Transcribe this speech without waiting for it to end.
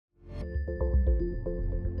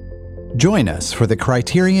Join us for the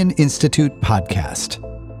Criterion Institute podcast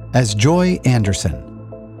as Joy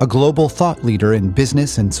Anderson, a global thought leader in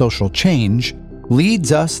business and social change,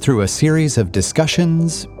 leads us through a series of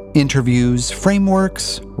discussions, interviews,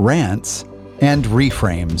 frameworks, rants, and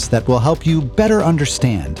reframes that will help you better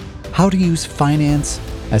understand how to use finance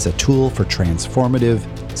as a tool for transformative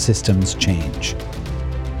systems change.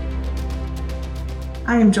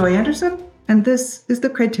 I am Joy Anderson, and this is the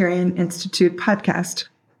Criterion Institute podcast.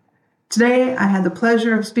 Today, I had the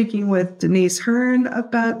pleasure of speaking with Denise Hearn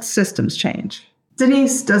about systems change.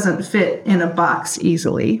 Denise doesn't fit in a box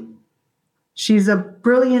easily. She's a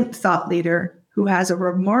brilliant thought leader who has a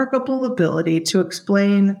remarkable ability to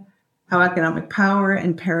explain how economic power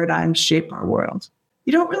and paradigms shape our world.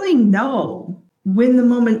 You don't really know when the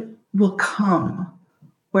moment will come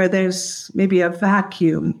where there's maybe a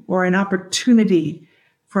vacuum or an opportunity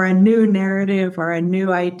for a new narrative or a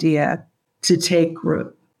new idea to take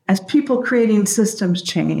root. As people creating systems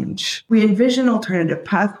change, we envision alternative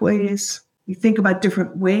pathways. We think about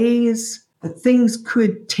different ways that things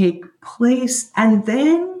could take place. And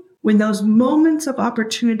then when those moments of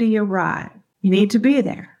opportunity arrive, you need to be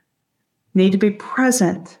there. You need to be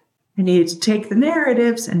present. You need to take the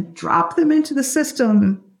narratives and drop them into the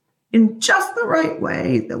system in just the right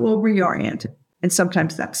way that will reorient it. And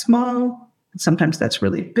sometimes that's small, and sometimes that's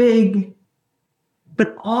really big.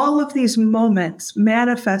 But all of these moments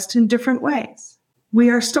manifest in different ways. We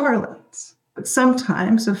are starlets, but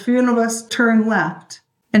sometimes a few of us turn left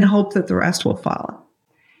and hope that the rest will follow.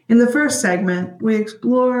 In the first segment, we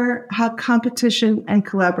explore how competition and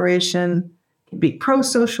collaboration can be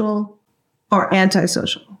pro-social or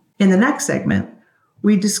anti-social. In the next segment,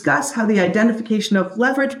 we discuss how the identification of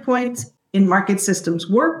leverage points in market systems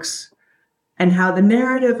works and how the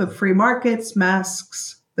narrative of free markets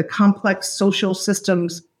masks the complex social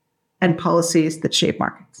systems and policies that shape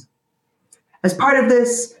markets. As part of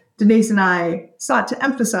this, Denise and I sought to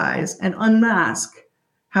emphasize and unmask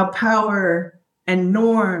how power and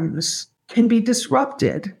norms can be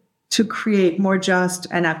disrupted to create more just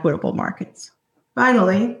and equitable markets.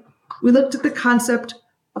 Finally, we looked at the concept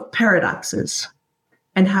of paradoxes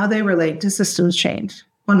and how they relate to systems change,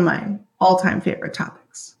 one of my all-time favorite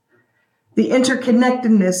topics. The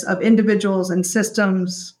interconnectedness of individuals and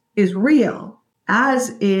systems is real,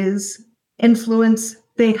 as is influence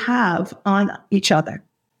they have on each other.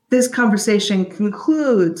 This conversation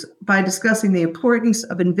concludes by discussing the importance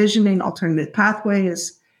of envisioning alternative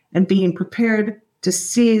pathways and being prepared to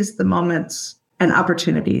seize the moments and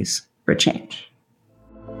opportunities for change.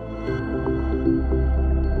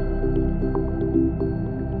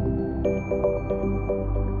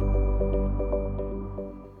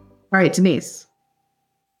 All right, Denise,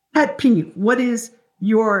 pet peeve. What is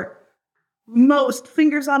your most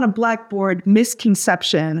fingers on a blackboard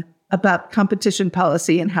misconception about competition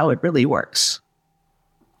policy and how it really works?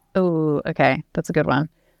 Oh, okay. That's a good one.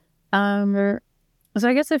 So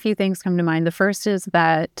I guess a few things come to mind. The first is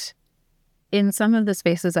that in some of the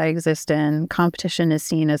spaces I exist in, competition is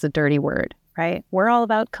seen as a dirty word, right? We're all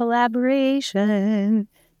about collaboration.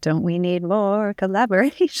 Don't we need more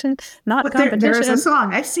collaboration? Not but competition. There is a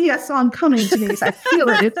song. I see a song coming, Denise. I feel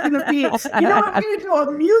it. It's going to be, I'm going to do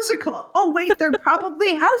a musical. Oh, wait, there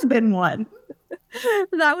probably has been one.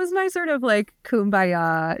 That was my sort of like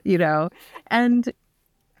kumbaya, And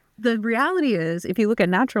the reality is, if you look at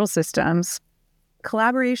natural systems,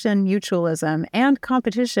 collaboration, mutualism, and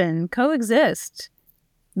competition coexist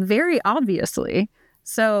very obviously.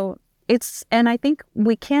 So and I think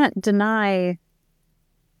we can't deny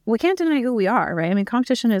who we are, right? I mean,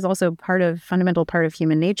 competition is also fundamental part of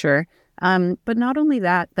human nature. But not only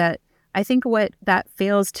that I think what that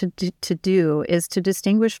fails to do is to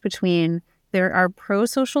distinguish between there are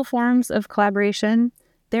pro-social forms of collaboration,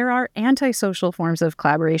 there are anti-social forms of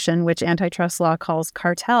collaboration, which antitrust law calls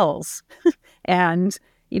cartels, and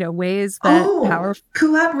ways that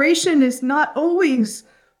collaboration is not always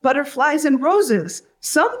butterflies and roses.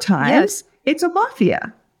 Sometimes it's a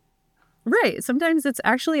mafia. Right. Sometimes it's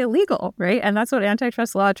actually illegal, right? And that's what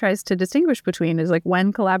antitrust law tries to distinguish between, is like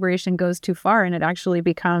when collaboration goes too far and it actually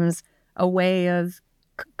becomes a way of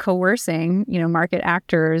coercing, market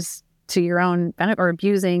actors to your own benefit, or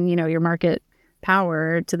abusing, your market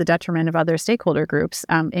power to the detriment of other stakeholder groups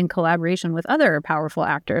in collaboration with other powerful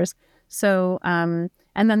actors. So, and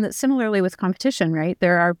then similarly with competition, right?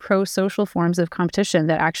 There are pro-social forms of competition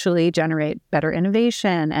that actually generate better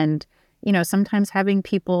innovation, and, sometimes having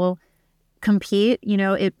people compete,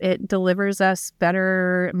 it delivers us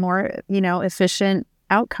better, more, efficient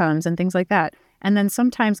outcomes and things like that. And then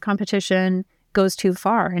sometimes competition goes too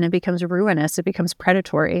far and it becomes ruinous, it becomes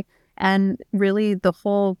predatory. And really the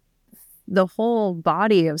whole the whole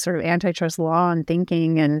body of sort of antitrust law and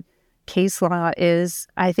thinking and case law is,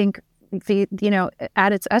 I think,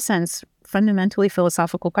 at its essence, fundamentally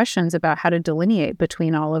philosophical questions about how to delineate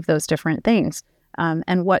between all of those different things,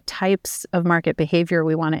 and what types of market behavior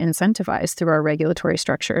we want to incentivize through our regulatory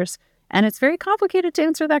structures. And it's very complicated to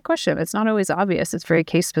answer that question. It's not always obvious. It's very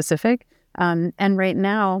case specific. And right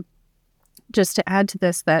now, just to add to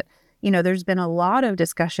this, that there's been a lot of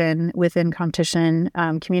discussion within competition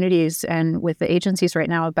communities and with the agencies right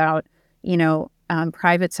now about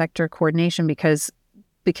private sector coordination, because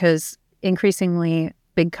increasingly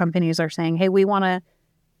big companies are saying, hey,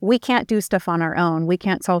 we can't do stuff on our own. We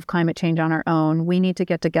can't solve climate change on our own. We need to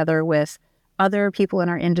get together with other people in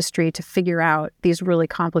our industry to figure out these really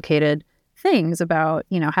complicated things about,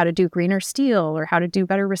 how to do greener steel or how to do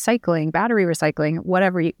better recycling, battery recycling,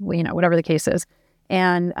 whatever the case is.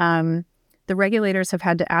 And the regulators have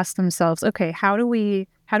had to ask themselves, okay, how do we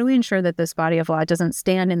ensure that this body of law doesn't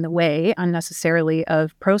stand in the way unnecessarily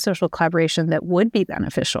of pro-social collaboration that would be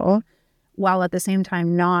beneficial, while at the same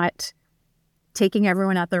time not taking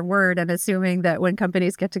everyone at their word and assuming that when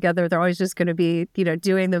companies get together, they're always just going to be,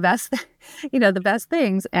 doing the best, the best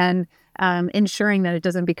things, and ensuring that it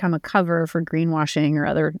doesn't become a cover for greenwashing or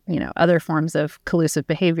other forms of collusive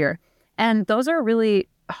behavior. And those are really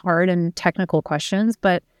hard and technical questions,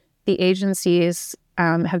 but the agencies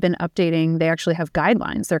have been updating. They actually have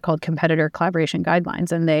guidelines. They're called competitor collaboration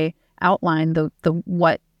guidelines, and they outline the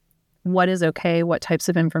what is okay, what types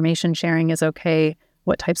of information sharing is okay,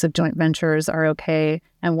 what types of joint ventures are okay,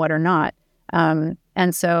 and what are not.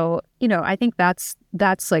 And so, I think that's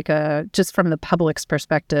like just from the public's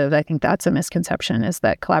perspective, I think that's a misconception, is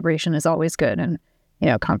that collaboration is always good and,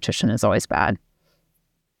 competition is always bad.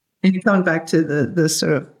 And coming back to the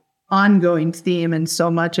sort of ongoing theme in so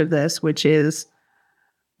much of this, which is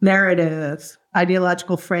narrative,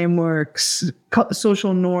 ideological frameworks,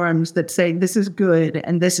 social norms that say this is good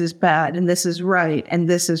and this is bad and this is right and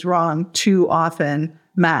this is wrong, too often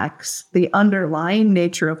masks the underlying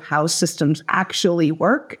nature of how systems actually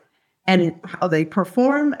work and how they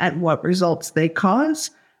perform and what results they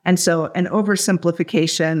cause. And so an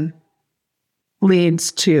oversimplification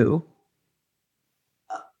leads to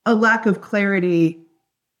a lack of clarity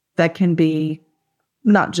that can be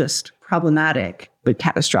not just problematic, but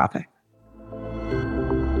catastrophic.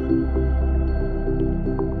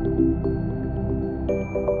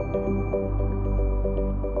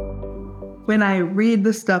 When I read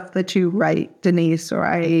the stuff that you write, Denise, or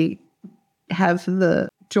I have the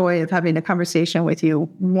joy of having a conversation with you,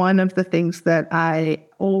 one of the things that I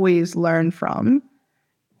always learn from,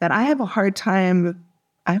 that I have a hard time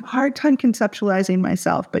conceptualizing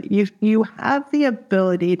myself, but you have the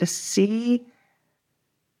ability to see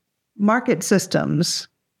market systems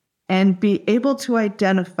and be able to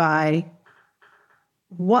identify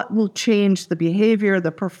what will change the behavior,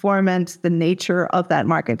 the performance, the nature of that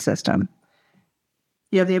market system.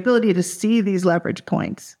 You have the ability to see these leverage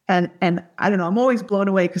points. And I don't know, I'm always blown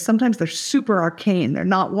away because sometimes they're super arcane. They're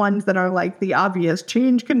not ones that are like the obvious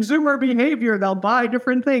change consumer behavior. They'll buy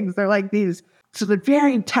different things. They're like these sort of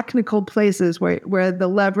very technical places where the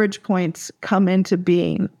leverage points come into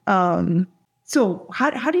being. So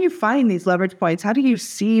how do you find these leverage points? How do you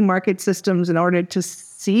see market systems in order to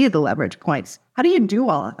see the leverage points? How do you do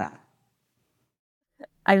all of that?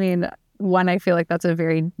 I mean, one, I feel like that's a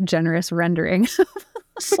very generous rendering of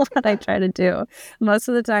what I try to do. Most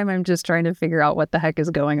of the time, I'm just trying to figure out what the heck is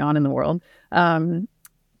going on in the world. Let's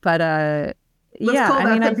call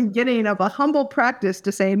that the beginning of a humble practice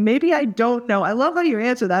to say, maybe I don't know. I love how you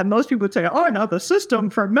answer that. Most people would say, oh, I know the system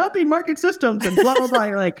for mapping market systems and blah, blah, blah.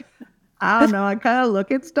 You're like, I don't know. I kind of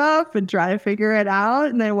look at stuff and try to figure it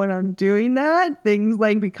out. And then when I'm doing that, things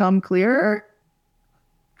like become clearer.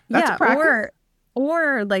 That's a practice.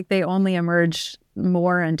 Or like they only emerge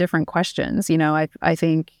more in different questions. I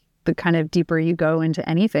think the kind of deeper you go into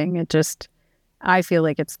anything, I feel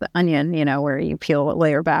like it's the onion, where you peel a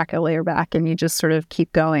layer back, and you just sort of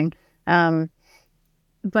keep going.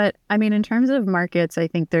 But I mean, in terms of markets, I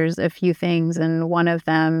think there's a few things. And one of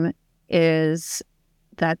them is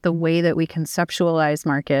that the way that we conceptualize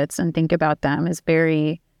markets and think about them is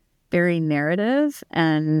very, very narrative.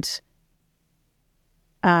 And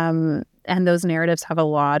those narratives have a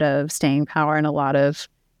lot of staying power and a lot of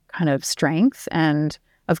kind of strength. And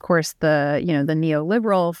of course, the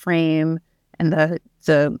neoliberal frame and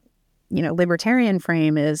the libertarian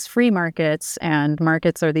frame is free markets, and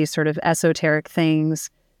markets are these sort of esoteric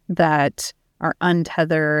things that are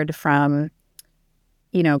untethered from,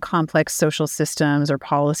 complex social systems or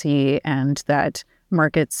policy, and that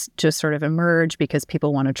markets just sort of emerge because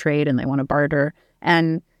people want to trade and they want to barter.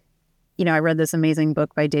 And I read this amazing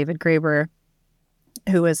book by David Graeber,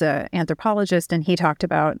 who is an anthropologist, and he talked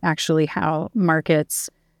about actually how markets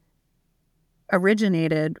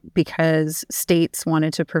originated because states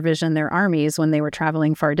wanted to provision their armies when they were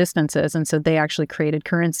traveling far distances. And so they actually created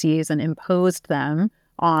currencies and imposed them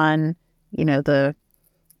on,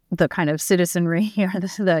 the kind of citizenry or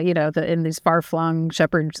in these far-flung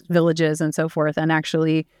shepherd villages and so forth. And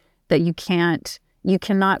actually that you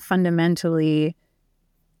cannot fundamentally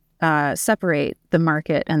separate the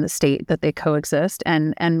market and the state, that they coexist.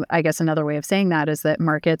 And I guess another way of saying that is that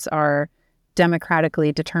markets are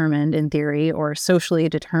democratically determined in theory, or socially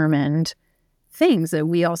determined things that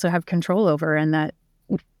we also have control over, and that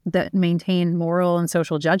maintain moral and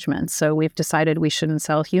social judgments. So we've decided we shouldn't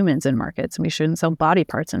sell humans in markets, and we shouldn't sell body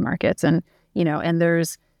parts in markets. And, and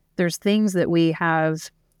there's things that we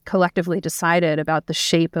have collectively decided about the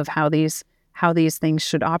shape of how these things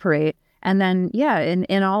should operate. And then,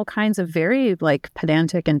 in all kinds of very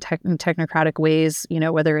pedantic and technocratic ways,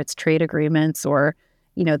 whether it's trade agreements or,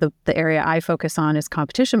 the area I focus on is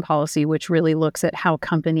competition policy, which really looks at how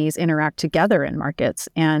companies interact together in markets.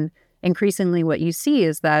 And increasingly what you see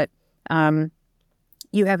is that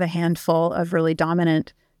you have a handful of really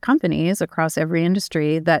dominant companies across every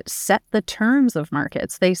industry that set the terms of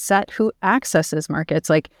markets. They set who accesses markets.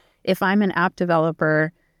 Like if I'm an app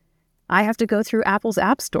developer, I have to go through Apple's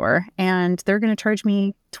App Store, and they're going to charge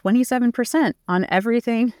me 27% on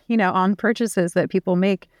everything, on purchases that people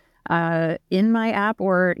make in my app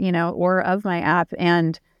or of my app.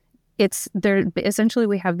 And it's there. Essentially,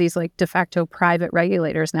 we have these de facto private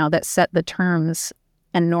regulators now that set the terms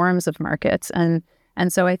and norms of markets. And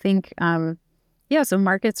so I think, so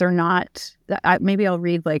markets are not, maybe I'll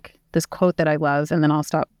read this quote that I love and then I'll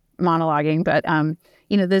stop monologuing. But,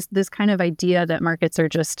 this kind of idea that markets are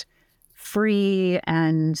just free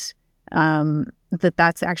and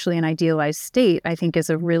that's actually an idealized state, I think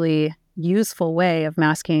is a really useful way of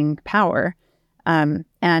masking power. And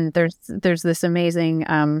there's this amazing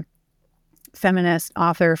feminist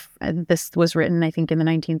author, this was written, I think, in the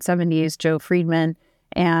 1970s, Joe Friedman,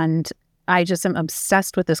 and I just am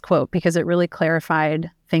obsessed with this quote because it really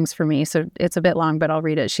clarified things for me. So it's a bit long, but I'll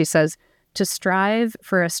read it. She says, "To strive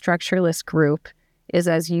for a structureless group is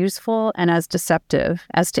as useful and as deceptive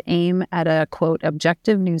as to aim at a, quote,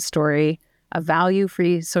 objective news story, a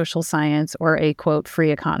value-free social science, or a, quote,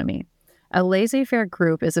 free economy. A laissez-faire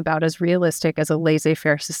group is about as realistic as a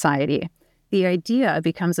laissez-faire society. The idea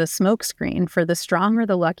becomes a smokescreen for the strong or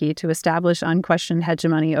the lucky to establish unquestioned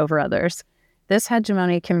hegemony over others. This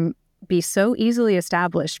hegemony can be so easily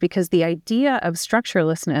established because the idea of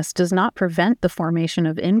structurelessness does not prevent the formation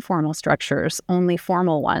of informal structures, only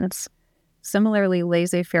formal ones. Similarly,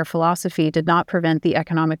 laissez-faire philosophy did not prevent the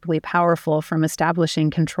economically powerful from establishing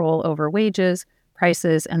control over wages,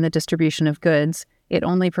 prices, and the distribution of goods. It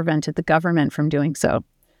only prevented the government from doing so.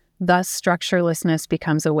 Thus, structurelessness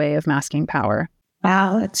becomes a way of masking power."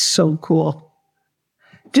 Wow, that's so cool.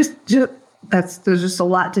 There's just a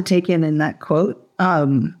lot to take in that quote,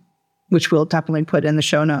 which we'll definitely put in the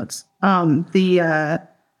show notes. I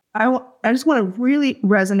just want to really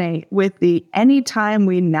resonate with anytime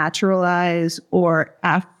we naturalize or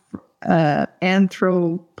the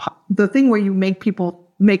thing where you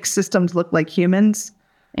make systems look like humans.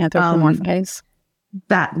 Anthropomorphize.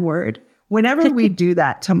 That word. Whenever we do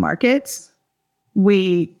that to markets,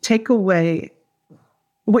 we take away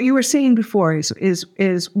what you were saying before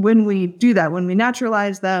is when we do that, when we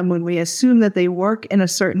naturalize them, when we assume that they work in a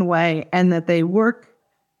certain way and that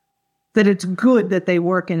it's good that they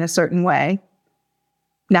work in a certain way,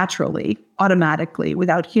 naturally, automatically,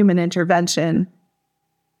 without human intervention,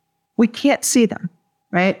 we can't see them,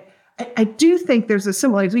 right? I do think there's a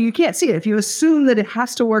similarity. You can't see it. If you assume that it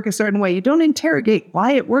has to work a certain way, you don't interrogate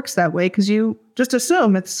why it works that way because you just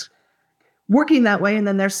assume it's working that way. And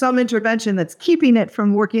then there's some intervention that's keeping it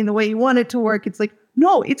from working the way you want it to work. It's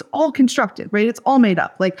no, it's all constructed, right? It's all made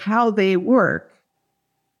up. How they work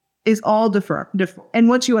is all different. And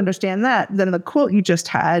once you understand that, then the quote you just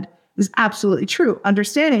had is absolutely true.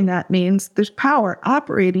 Understanding that means there's power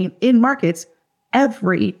operating in markets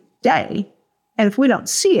every day. And if we don't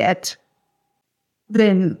see it,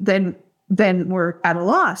 then we're at a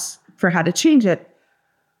loss for how to change it.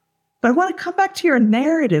 But I want to come back to your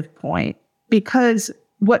narrative point, because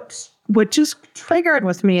what just triggered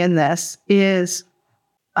with me in this is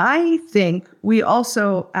I think we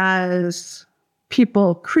also, as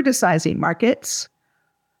people criticizing markets,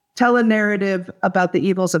 tell a narrative about the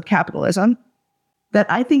evils of capitalism that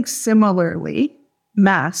I think similarly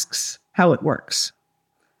masks how it works.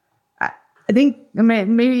 I think,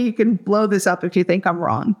 maybe you can blow this up if you think I'm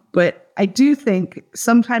wrong, but I do think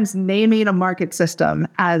sometimes naming a market system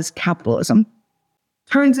as capitalism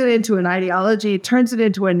turns it into an ideology, turns it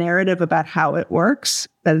into a narrative about how it works,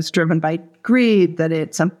 that it's driven by greed, that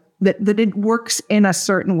it works in a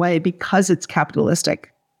certain way because it's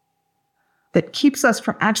capitalistic. That keeps us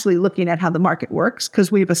from actually looking at how the market works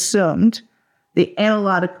because we've assumed the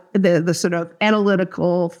sort of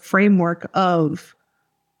analytical framework of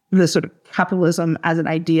the sort of capitalism as an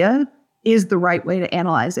idea is the right way to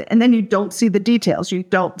analyze it. And then you don't see the details. You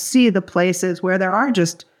don't see the places where there are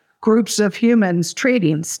just groups of humans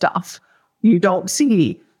trading stuff. You don't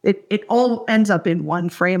see it. It all ends up in one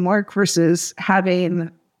framework versus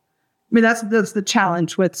having, that's the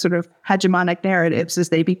challenge with sort of hegemonic narratives is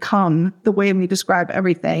they become the way we describe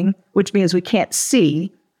everything, which means we can't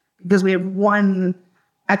see because we have one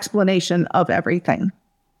explanation of everything.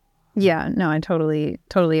 Yeah, no, I totally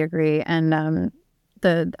agree. And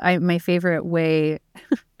my favorite way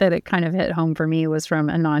that it kind of hit home for me was from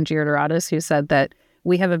Anand Giridharadas, who said that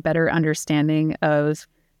we have a better understanding of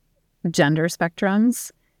gender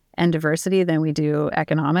spectrums and diversity than we do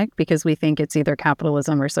economic because we think it's either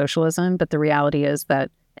capitalism or socialism. But the reality is that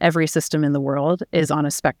every system in the world is on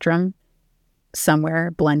a spectrum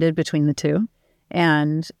somewhere blended between the two.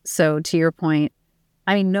 And so to your point,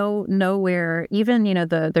 nowhere, even,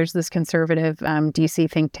 there's this conservative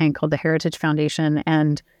DC think tank called the Heritage Foundation.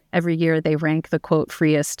 And every year they rank the quote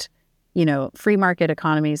freest, free market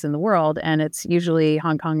economies in the world. And it's usually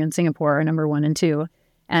Hong Kong and Singapore are number 1 and 2.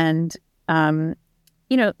 And,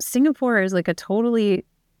 Singapore is like a totally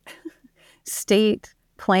state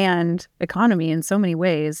planned economy in so many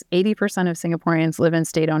ways. 80% of Singaporeans live in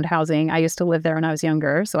state-owned housing. I used to live there when I was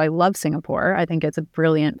younger, so I love Singapore. I think it's a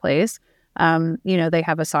brilliant place. They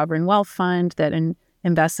have a sovereign wealth fund that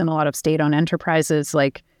invests in a lot of state-owned enterprises.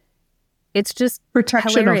 Like, it's just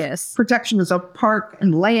hilarious. Protections of park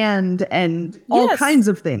and land and all kinds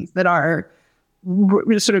of things that are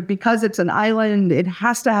sort of, because it's an island, it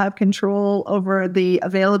has to have control over the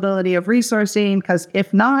availability of resourcing, because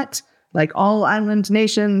if not, like all island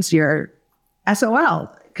nations, you're SOL.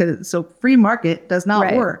 So free market does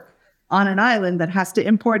not work on an island that has to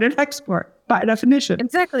import and export by definition.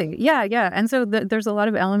 Exactly. Yeah. And so there's a lot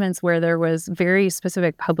of elements where there was very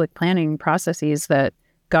specific public planning processes that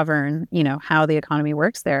govern, how the economy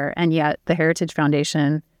works there. And yet the Heritage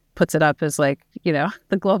Foundation puts it up as like,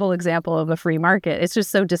 the global example of a free market. It's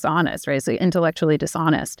just so dishonest, right? It's like intellectually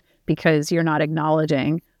dishonest because you're not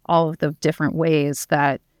acknowledging all of the different ways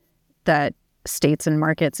that states and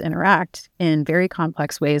markets interact in very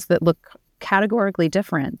complex ways that look categorically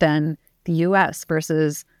different than the U.S.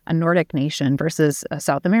 versus a Nordic nation versus a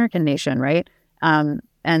South American nation, right?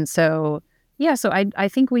 And so I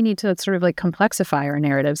think we need to sort of like complexify our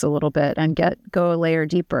narratives a little bit and go a layer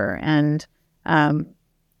deeper and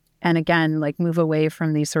again, like move away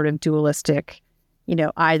from these sort of dualistic,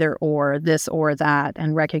 either or, this or that,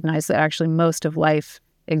 and recognize that actually most of life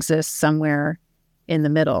exists somewhere in the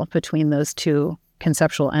middle between those two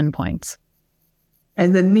conceptual endpoints.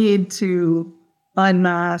 And the need to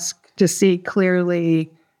unmask, to see clearly,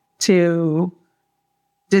 to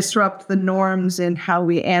disrupt the norms in how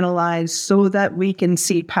we analyze so that we can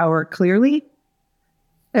see power clearly.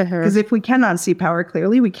 Because if we cannot see power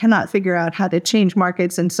clearly, we cannot figure out how to change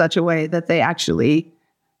markets in such a way that they actually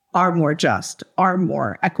are more just, are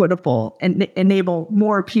more equitable, and enable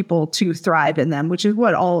more people to thrive in them, which is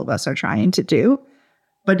what all of us are trying to do.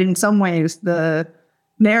 But in some ways, the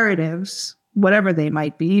narratives, whatever they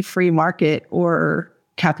might be, free market or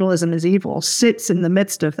capitalism is evil, sits in the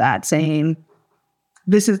midst of that, saying,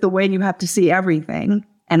 this is the way you have to see everything.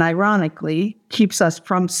 And ironically, keeps us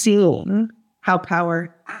from seeing how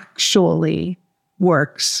power actually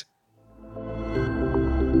works.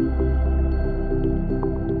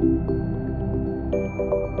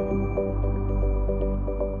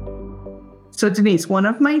 So Denise, one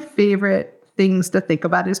of my favorite things to think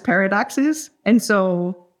about is paradoxes. And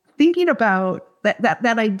so thinking about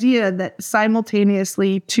that idea that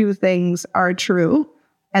simultaneously two things are true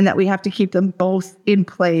and that we have to keep them both in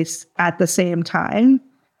place at the same time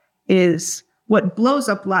is what blows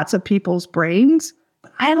up lots of people's brains.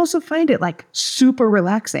 But I also find it like super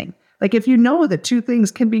relaxing. Like if you know that two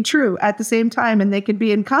things can be true at the same time and they can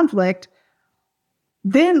be in conflict,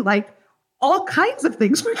 then like all kinds of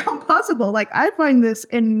things become possible. Like I find this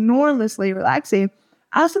enormously relaxing.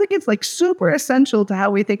 I also think it's like super essential to how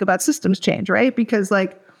we think about systems change, right? Because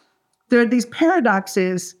like there are these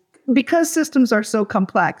paradoxes, because systems are so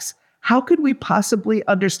complex, how could we possibly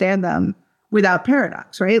understand them without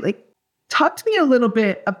paradox, right? Like Talk to me a little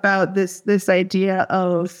bit about this idea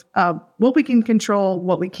of what we can control,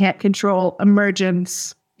 what we can't control,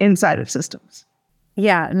 emergence inside of systems.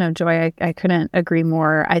 Yeah, no, Joy, I couldn't agree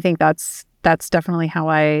more. I think that's definitely how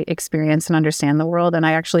I experience and understand the world. And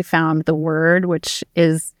I actually found the word, which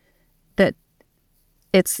is that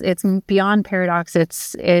it's beyond paradox.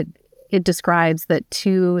 It describes that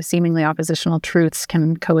two seemingly oppositional truths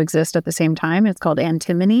can coexist at the same time. It's called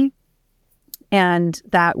antimony. And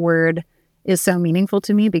that word is so meaningful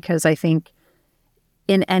to me because I think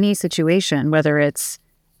in any situation, whether it's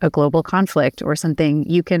a global conflict or something,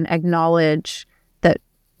 you can acknowledge that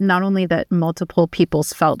not only that multiple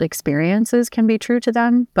people's felt experiences can be true to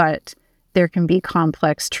them, but there can be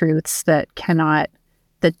complex truths that are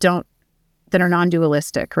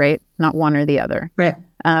non-dualistic, right? Not one or the other. Right.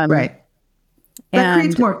 Right.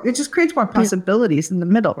 It just creates more possibilities in the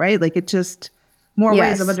middle, right? Like it just more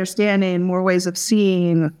ways of understanding, more ways of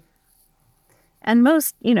seeing. And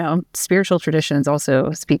most, spiritual traditions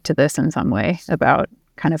also speak to this in some way about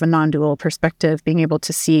kind of a non-dual perspective, being able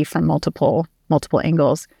to see from multiple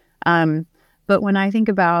angles. But when I think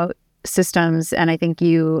about systems, and I think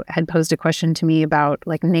you had posed a question to me about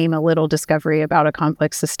like name a little discovery about a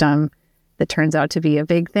complex system that turns out to be a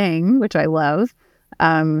big thing, which I love.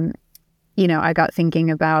 I got thinking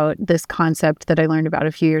about this concept that I learned about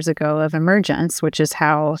a few years ago of emergence, which is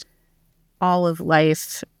how all of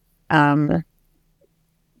life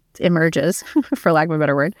emerges, for lack of a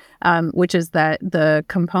better word, which is that the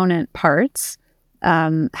component parts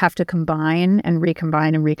have to combine and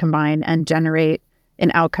recombine and generate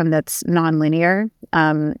an outcome that's nonlinear.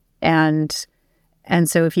 And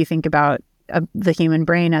so if you think about the human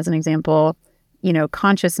brain as an example,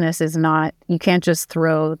 consciousness is not, you can't just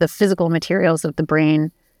throw the physical materials of the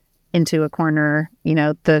brain into a corner,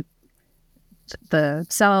 the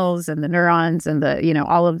cells and the neurons and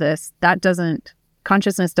all of this,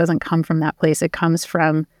 consciousness doesn't come from that place. It comes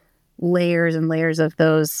from layers and layers of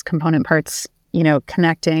those component parts,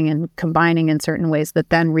 connecting and combining in certain ways that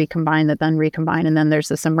then recombine. And then there's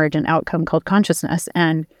this emergent outcome called consciousness.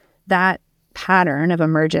 And that pattern of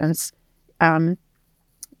emergence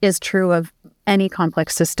is true of any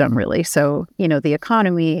complex system, really. So, the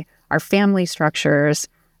economy, our family structures,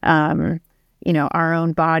 our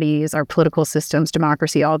own bodies, our political systems,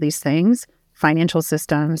 democracy, all these things, financial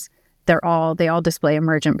systems, they all display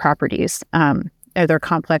emergent properties. They're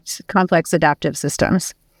complex adaptive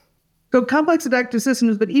systems. So complex adaptive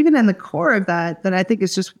systems, but even in the core of that I think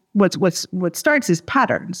is just what starts is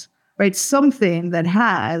patterns, right? Something that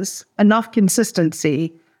has enough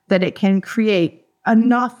consistency that it can create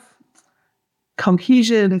enough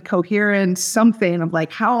cohesion, coherence, something of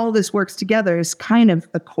like how all this works together is kind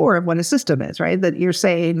of the core of what a system is, right? That you're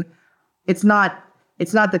saying it's not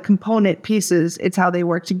the component pieces, it's how they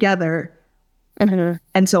work together. Mm-hmm.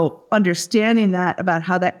 And so understanding that about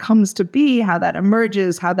how that comes to be, how that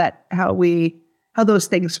emerges, how those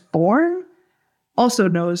things form also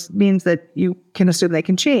means that you can assume they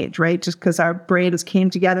can change, right? Just because our brains came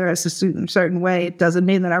together as a certain way, it doesn't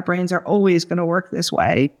mean that our brains are always going to work this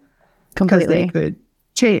way. Completely. Because they could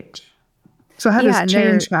change. So how does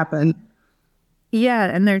change happen?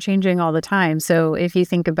 Yeah, and they're changing all the time. So if you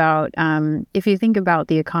think about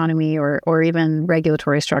the economy or even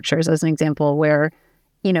regulatory structures as an example, where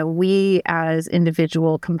we as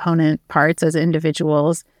individual component parts, as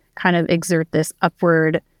individuals, kind of exert this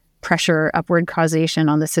upward pressure, upward causation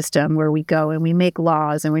on the system, where we go and we make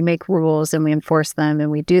laws and we make rules and we enforce them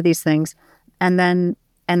and we do these things, and then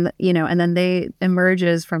they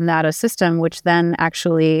emerges from that a system which then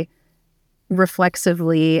actually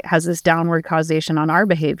reflexively has this downward causation on our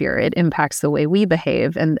behavior. It impacts the way we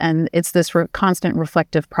behave, and it's this constant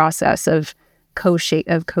reflective process of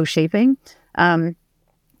co-shaping.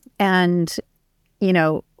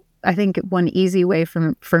 I think one easy way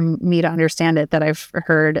for me to understand it that I've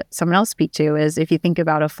heard someone else speak to is if you think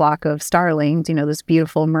about a flock of starlings, those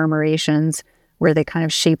beautiful murmurations where they kind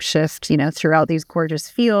of shapeshift, throughout these gorgeous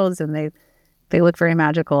fields, and they look very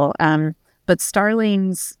magical. But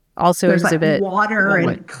starlings also exhibit like water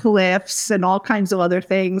and cliffs and all kinds of other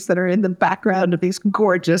things that are in the background of these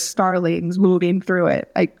gorgeous starlings moving through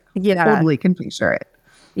it. I totally can picture it.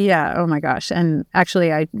 Yeah. Oh my gosh. And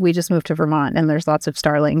actually, we just moved to Vermont, and there's lots of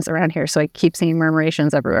starlings around here, so I keep seeing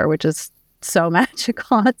murmurations everywhere, which is so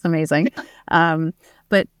magical. It's amazing.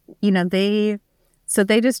 But they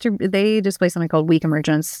display something called weak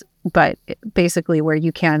emergence, but basically where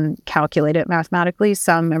you can calculate it mathematically.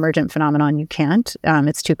 Some emergent phenomenon you can't.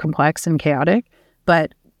 It's too complex and chaotic.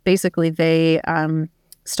 But basically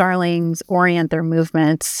starlings orient their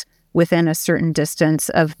movements within a certain distance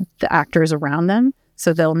of the actors around them.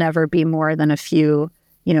 So they'll never be more than a few,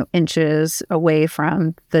 inches away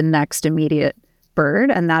from the next immediate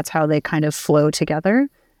bird. And that's how they kind of flow together.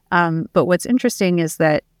 But what's interesting is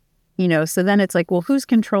that, so then it's like, well, who's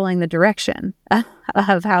controlling the direction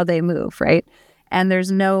of how they move, right? And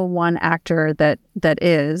there's no one actor that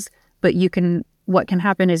is, but what can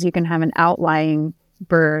happen is you can have an outlying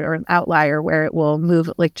bird or an outlier where it will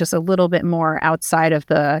move like just a little bit more outside of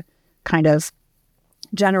the kind of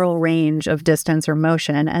general range of distance or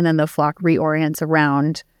motion, and then the flock reorients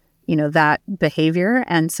around, that behavior.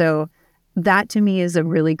 And so that to me is a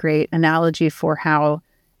really great analogy for how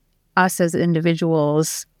us as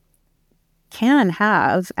individuals can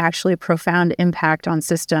have actually a profound impact on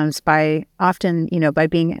systems by often, by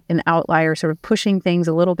being an outlier, sort of pushing things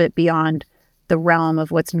a little bit beyond the realm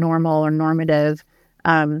of what's normal or normative.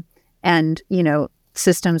 And,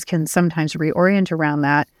 systems can sometimes reorient around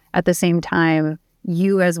that. At the same time,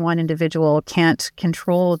 you as one individual can't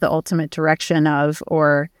control the ultimate direction of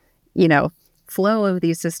or, flow of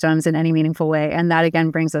these systems in any meaningful way. And that again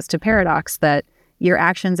brings us to paradox, that your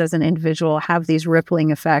actions as an individual have these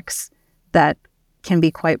rippling effects that can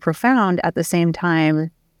be quite profound. At the same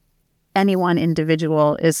time, any one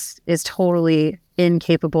individual is totally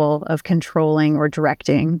incapable of controlling or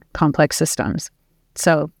directing complex systems.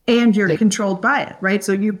 And you're controlled by it, right?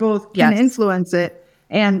 So you both can influence it,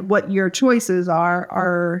 and what your choices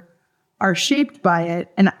are shaped by it.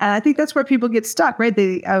 And I think that's where people get stuck, right?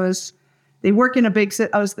 They work in a big.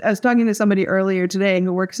 I was talking to somebody earlier today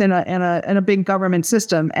who works in a big government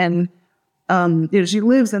system, and she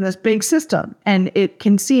lives in this big system, and it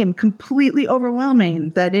can seem completely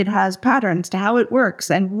overwhelming that it has patterns to how it works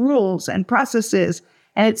and rules and processes,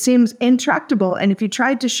 and it seems intractable. And if you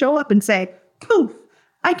tried to show up and say, poof,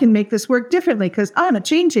 I can make this work differently because I'm a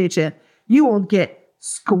change agent, you will get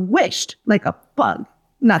squished like a bug.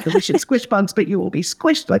 Not that we should squish bugs, but you will be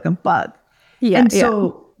squished like a bug. Yeah. And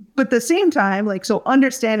so, but at the same time, so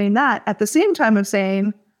understanding that at the same time of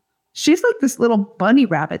saying, she's like this little bunny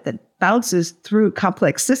rabbit that bounces through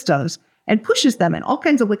complex systems and pushes them in all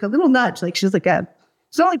kinds of like a little nudge. Like she's like a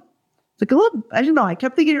little, I don't know, I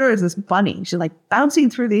kept thinking of her as this bunny. She's like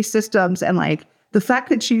bouncing through these systems, and like the fact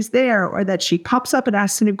that she's there, or that she pops up and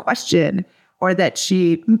asks a new question, or that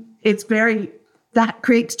that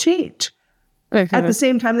creates change. Mm-hmm. At the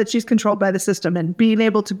same time that she's controlled by the system, and being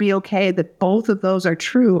able to be okay that both of those are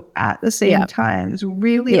true at the same time is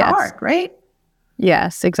really hard, right?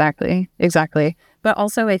 Yes, exactly. But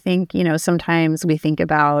also I think, sometimes we think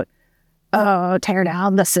about, tear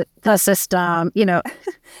down the system,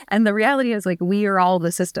 and the reality is like, we are all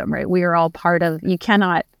the system, right? We are all part of, you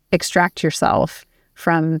cannot extract yourself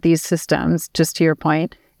from these systems, just to your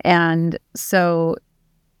point. And so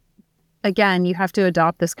again, you have to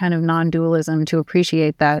adopt this kind of non-dualism to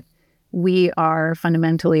appreciate that we are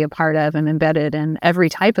fundamentally a part of and embedded in every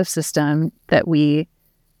type of system that we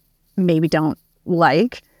maybe don't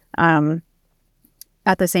like.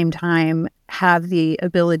 At the same time, have the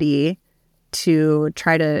ability to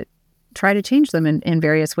try to change them in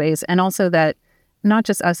various ways. And also that not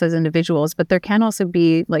just us as individuals, but there can also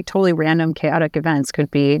be like totally random chaotic events.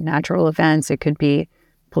 Could be natural events. It could be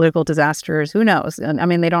political disasters. Who knows? I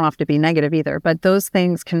mean, they don't have to be negative either, but those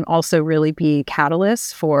things can also really be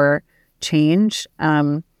catalysts for change.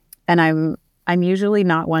 And I'm usually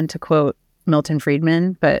not one to quote Milton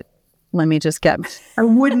Friedman, but let me just get... I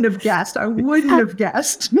wouldn't have guessed.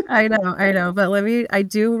 I know. But I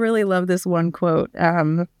do really love this one quote.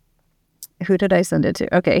 Who did I send it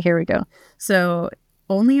to? Okay, here we go. So,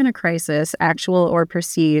 only in a crisis, actual or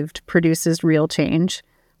perceived, produces real change.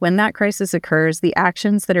 When that crisis occurs, the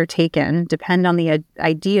actions that are taken depend on the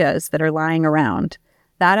ideas that are lying around.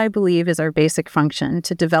 That, I believe, is our basic function,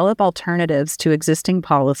 to develop alternatives to existing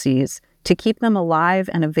policies, to keep them alive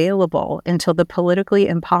and available until the politically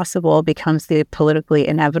impossible becomes the politically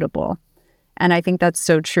inevitable. And I think that's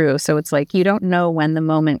so true. So it's like, you don't know when the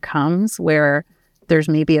moment comes where there's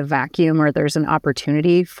maybe a vacuum or there's an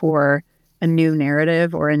opportunity for a new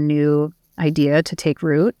narrative or a new idea to take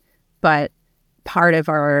root. But part of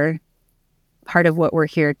what we're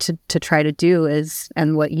here to try to do is,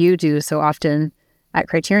 and what you do so often at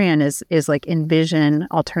Criterion is like envision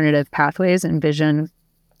alternative pathways, envision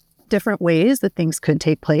different ways that things could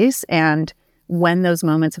take place. And when those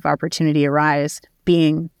moments of opportunity arise,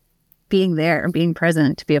 being there and being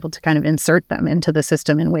present to be able to kind of insert them into the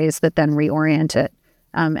system in ways that then reorient it.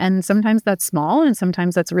 And sometimes that's small and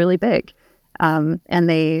sometimes that's really big. And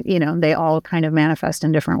they all kind of manifest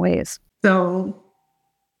in different ways. So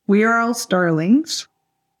we are all starlings,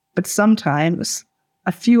 but sometimes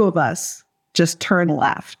a few of us just turn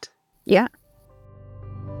left. Yeah.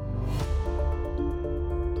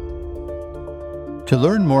 To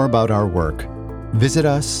learn more about our work, visit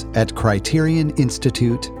us at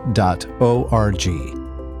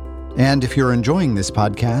criterioninstitute.org. And if you're enjoying this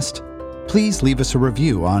podcast, please leave us a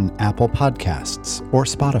review on Apple Podcasts or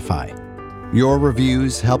Spotify. Your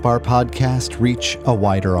reviews help our podcast reach a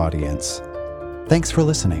wider audience. Thanks for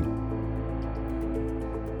listening.